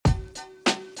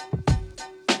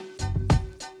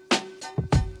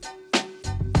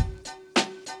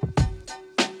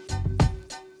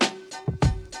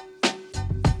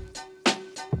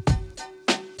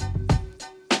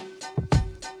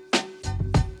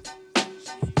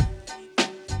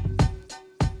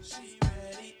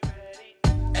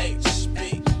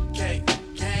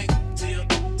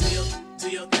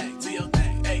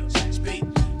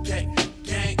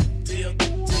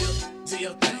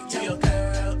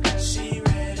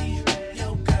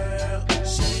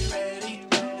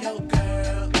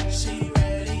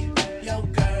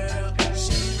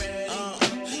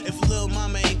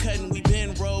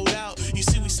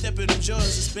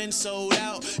been sold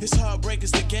out. It's heartbreakers,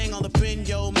 the gang all up in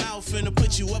your mouth. Finna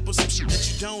put you up on some shit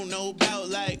that you don't know about.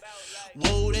 Like,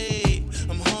 whoa, they,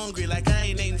 I'm hungry like I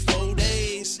ain't eating 4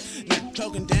 days. Not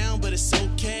choking down, but it's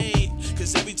okay.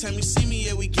 Cause every time you see me,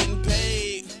 yeah, we getting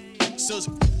paid. So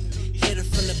hit her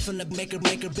from the make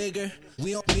her bigger.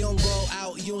 We don't roll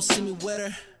out, you don't see me with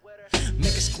her.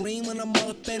 Make her scream when I'm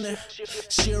all up in her.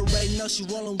 She already know she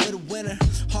rollin' with a winner.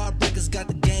 Heartbreakers got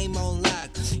the game on lock.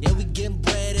 Yeah, we getting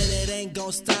bread and it ain't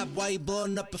gon' stop. Why you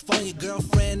blowin' up if on your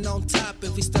girlfriend on top?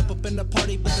 If we step up in the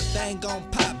party, but the thing gon'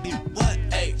 pop. What?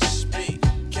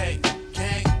 HBK, gang,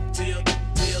 do your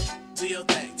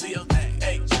thing, do your thing.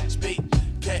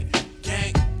 HBK,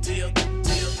 gang, do your thing,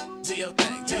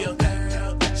 do your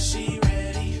thing. She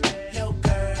ready, yo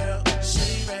girl,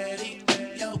 she ready,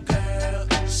 yo girl,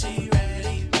 she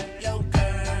ready, yo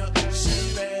girl,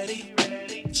 she ready.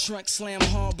 Trunk slam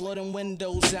hard, blow them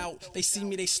windows out. They see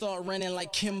me, they start running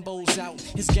like Kimbo's out.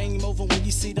 It's game over when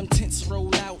you see them tents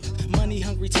roll out. Money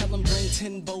hungry, tell them bring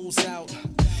 10 bowls out.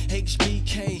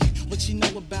 HBK, what you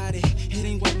know about it? It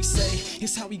ain't what we say,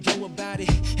 it's how we go about it.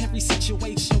 Every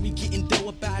situation we getting dough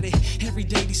about it. Every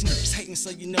day these niggas hating,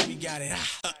 so you know we got it.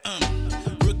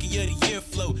 Rookie of the year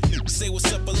flow. Say what's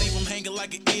up, I leave them hanging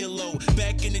like an earlobe.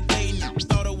 Back in the day, niggas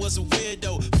thought I was a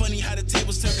weirdo. Funny how the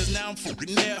tables turn, cause now I'm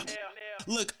fucking there.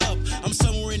 Look up, I'm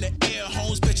somewhere in the air.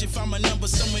 Homes, bet you find my number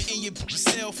somewhere in your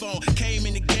cell phone. Came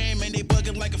in the game and they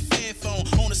bugging like a Fed phone.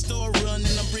 On the store run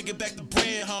and I'm bringing back the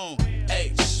bread home.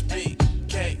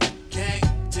 HBK, gang,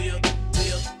 do your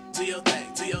thing, do your thing.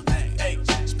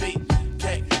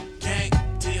 HBK, gang,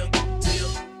 do your thing,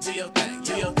 do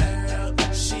your thing.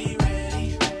 She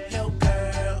ready, yo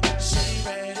girl, she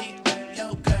ready, yo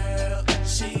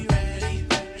girl, she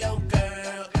ready, yo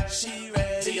girl, she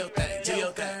ready, do your thing, do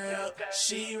your thing.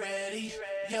 She ready,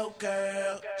 yo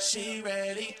girl, she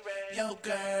ready, yo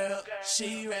girl,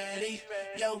 she ready,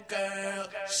 yo girl,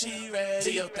 she ready,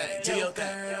 do your thing, do your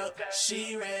thing.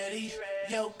 She ready,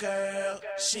 yo girl,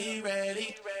 she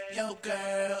ready, yo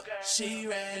girl, she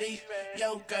ready,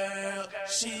 yo girl,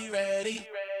 she ready.